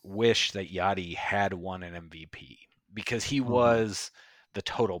 wish that Yachty had won an MVP, because he Mhm. was the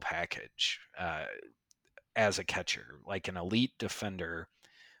total package as a catcher, like an elite defender,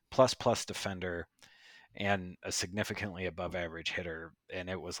 plus defender, and a significantly above average hitter, and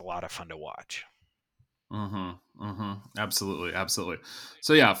it was a lot of fun to watch. Absolutely, absolutely.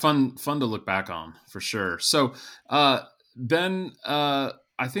 So yeah, fun to look back on for sure. So Ben,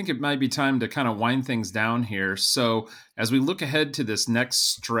 I think it might be time to kind of wind things down here. So as we look ahead to this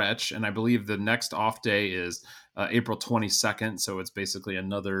next stretch, and I believe the next off day is April 22nd, so it's basically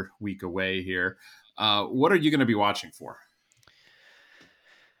another week away here. What are you going to be watching for?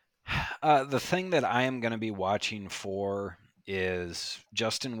 The thing that I am going to be watching for is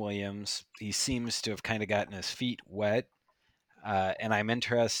Justin Williams. He seems to have kind of gotten his feet wet, and I'm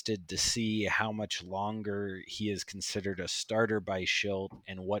interested to see how much longer he is considered a starter by Schilt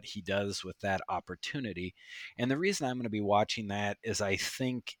and what he does with that opportunity. And the reason I'm going to be watching that is I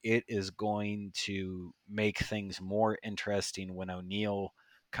think it is going to make things more interesting when O'Neill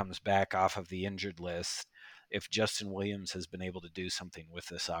comes back off of the injured list. If Justin Williams has been able to do something with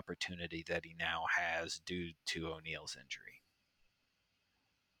this opportunity that he now has due to O'Neill's injury.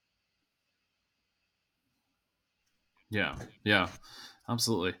 Yeah, yeah,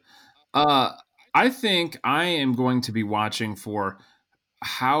 absolutely. Uh, I think I am going to be watching for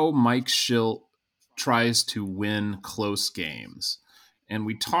how Mike Schilt tries to win close games. And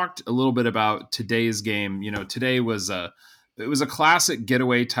we talked a little bit about today's game. Today was a classic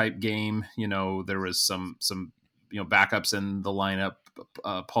getaway type game. There was some backups in the lineup.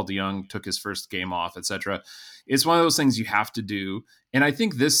 Paul DeJong took his first game off, etc. It's one of those things you have to do. And I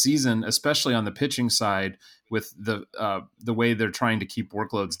think this season, especially on the pitching side, with the way they're trying to keep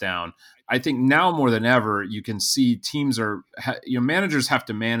workloads down, I think now more than ever, you can see teams managers have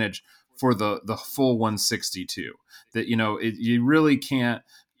to manage for the full 162. That you really can't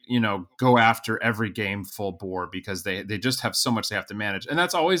go after every game full bore because they just have so much they have to manage, and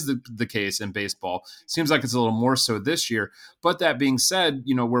that's always the case in baseball. Seems like it's a little more so this year. But that being said,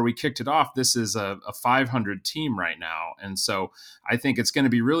 where we kicked it off, this is a 500 team right now, and so I think it's going to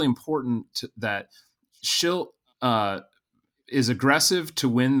be really important that Schilt is aggressive to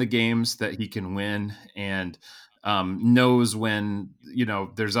win the games that he can win, and knows when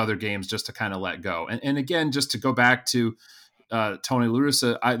there's other games just to kind of let go. And again, just to go back to Tony La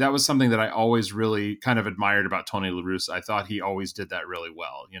Russa, that was something that I always really kind of admired about Tony La Russa. I thought he always did that really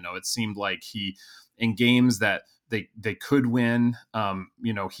well. It seemed like in games that they could win,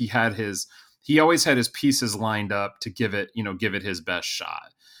 he always had his pieces lined up to give it his best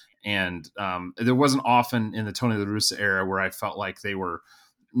shot. And there wasn't often in the Tony La Russa era where I felt like they were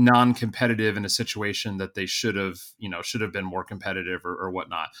non-competitive in a situation that they should have been more competitive or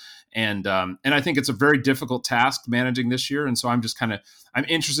whatnot. And I think it's a very difficult task managing this year. And so I'm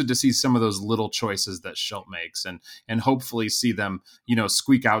interested to see some of those little choices that Schilt makes, and hopefully see them,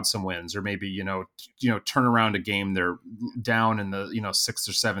 squeak out some wins, or maybe, turn around a game they're down in the, sixth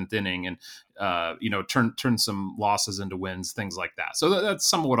or seventh inning, and turn some losses into wins, things like that. So that's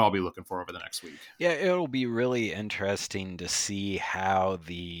some of what I'll be looking for over the next week. Yeah, it'll be really interesting to see how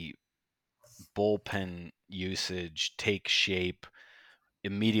the bullpen usage takes shape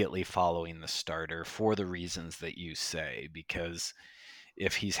immediately following the starter, for the reasons that you say, because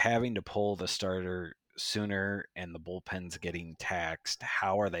if he's having to pull the starter sooner and the bullpen's getting taxed,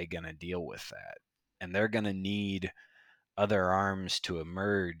 how are they going to deal with that? And they're going to need other arms to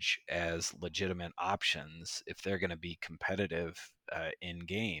emerge as legitimate options if they're going to be competitive in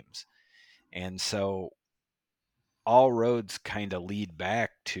games. And so all roads kind of lead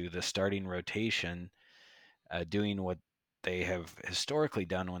back to the starting rotation doing what they have historically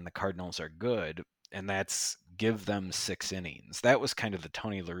done when the Cardinals are good, and that's give them 6 innings. That was kind of the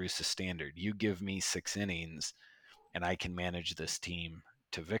Tony La Russa standard. You give me 6 innings, and I can manage this team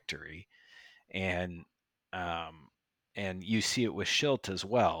to victory. And you see it with Schilt as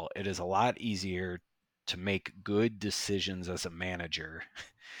well. It is a lot easier to make good decisions as a manager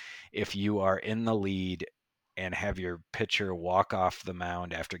if you are in the lead and have your pitcher walk off the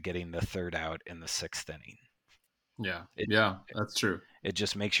mound after getting the third out in the 6th inning. Yeah, that's true. It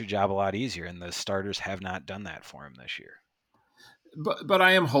just makes your job a lot easier, and the starters have not done that for him this year. But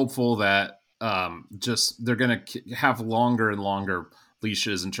I am hopeful that just they're going to have longer and longer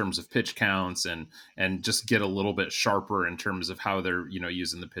leashes in terms of pitch counts, and just get a little bit sharper in terms of how they're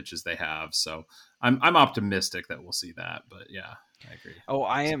using the pitches they have. So I'm optimistic that we'll see that. But yeah, I agree. Oh,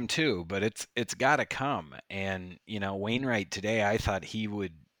 I am too. But it's got to come. And Wainwright today, I thought he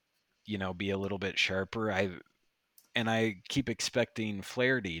would be a little bit sharper. I keep expecting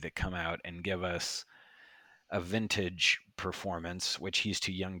Flaherty to come out and give us a vintage performance, which he's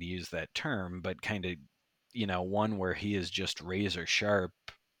too young to use that term, but kind of, one where he is just razor sharp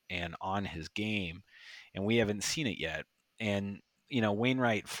and on his game. And we haven't seen it yet. And,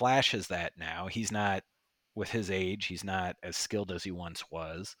 Wainwright flashes that now. He's not, with his age, he's not as skilled as he once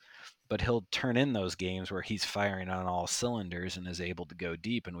was, but he'll turn in those games where he's firing on all cylinders and is able to go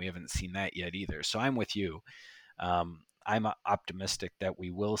deep. And we haven't seen that yet either. So I'm with you. I'm optimistic that we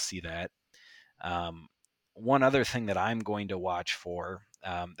will see that. One other thing that I'm going to watch for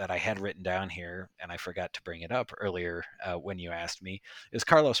that I had written down here, and I forgot to bring it up earlier when you asked me, is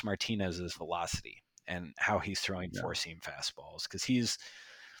Carlos Martinez's velocity and how he's throwing four-seam fastballs, because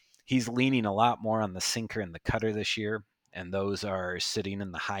he's leaning a lot more on the sinker and the cutter this year, and those are sitting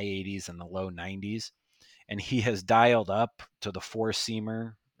in the high 80s and the low 90s. And he has dialed up to the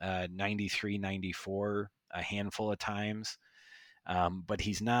four-seamer 93, 94 a handful of times, but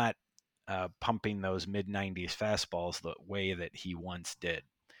he's not pumping those mid-90s fastballs the way that he once did.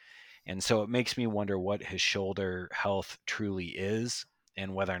 And so it makes me wonder what his shoulder health truly is,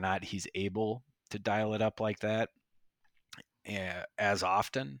 and whether or not he's able to dial it up like that as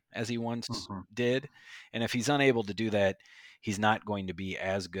often as he once did. And if he's unable to do that, he's not going to be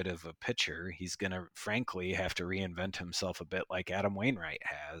as good of a pitcher. He's going to, frankly, have to reinvent himself a bit like Adam Wainwright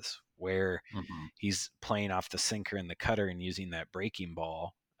has, where he's playing off the sinker and the cutter and using that breaking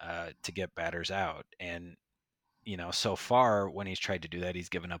ball to get batters out. And, so far when he's tried to do that, he's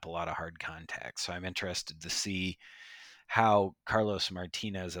given up a lot of hard contact. So I'm interested to see how Carlos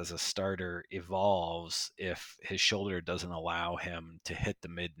Martinez as a starter evolves if his shoulder doesn't allow him to hit the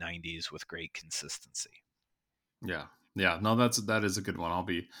mid 90s with great consistency. Yeah. No, that is a good one.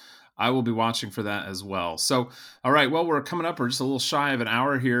 I will be watching for that as well. So, all right. Well, we're coming up. We're just a little shy of an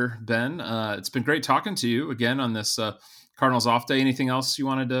hour here, Ben. It's been great talking to you again on this Cardinals off day. Anything else you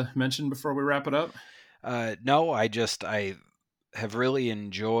wanted to mention before we wrap it up? No, I have really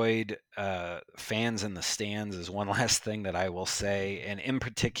enjoyed fans in the stands is one last thing that I will say. And in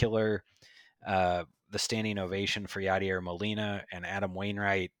particular, the standing ovation for Yadier Molina and Adam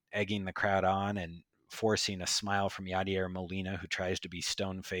Wainwright egging the crowd on and forcing a smile from Yadier Molina, who tries to be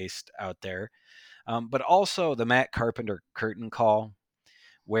stone-faced out there. But also the Matt Carpenter curtain call,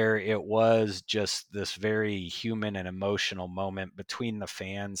 where it was just this very human and emotional moment between the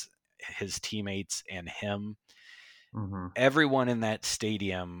fans, his teammates, and him. Mm-hmm. Everyone in that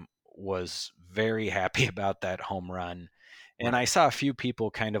stadium was very happy about that home run. And I saw a few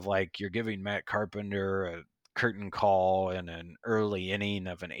people kind of like, you're giving Matt Carpenter a curtain call in an early inning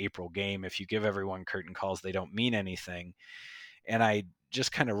of an April game. If you give everyone curtain calls, they don't mean anything. And I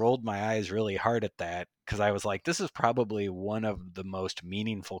just kind of rolled my eyes really hard at that, because I was like, this is probably one of the most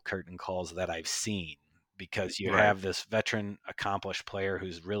meaningful curtain calls that I've seen, because you have this veteran, accomplished player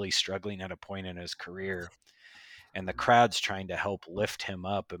who's really struggling at a point in his career, and the crowd's trying to help lift him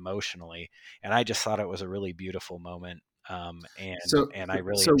up emotionally. And I just thought it was a really beautiful moment. And I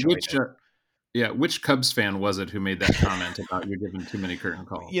really enjoyed it. Which Cubs fan was it who made that comment about you giving too many curtain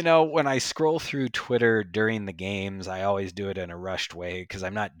calls? When I scroll through Twitter during the games, I always do it in a rushed way because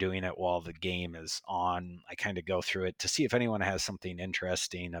I'm not doing it while the game is on. I kind of go through it to see if anyone has something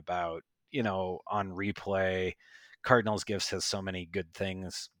interesting about, on replay. Cardinals Gifts has so many good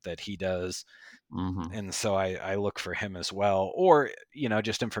things that he does. Mm-hmm. And so I look for him as well, or,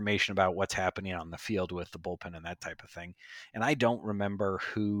 just information about what's happening on the field with the bullpen and that type of thing. And I don't remember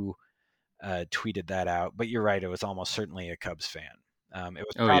who tweeted that out, but you're right. It was almost certainly a Cubs fan. It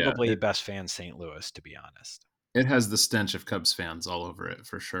was probably best fan St. Louis, to be honest. It has the stench of Cubs fans all over it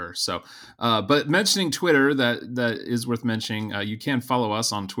for sure. So, but mentioning Twitter, that is worth mentioning. You can follow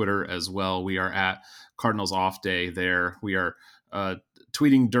us on Twitter as well. We are at Cardinals Off Day there. We are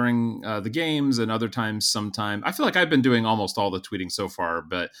tweeting during the games and other times sometime. I feel like I've been doing almost all the tweeting so far,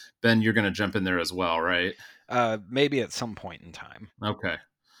 but Ben, you're going to jump in there as well, right? Maybe at some point in time. Okay.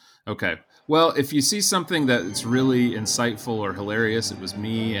 Well, if you see something that's really insightful or hilarious, it was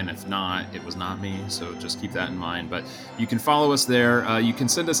me. And if not, it was not me. So just keep that in mind. But you can follow us there. You can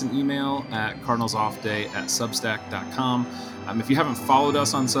send us an email at cardinalsoffday@substack.com. If you haven't followed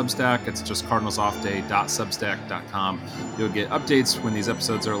us on Substack, it's just cardinalsoffday.substack.com. You'll get updates when these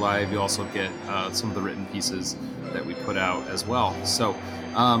episodes are live. You also get some of the written pieces that we put out as well. So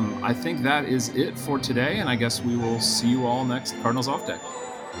I think that is it for today. And I guess we will see you all next Cardinals Off Day.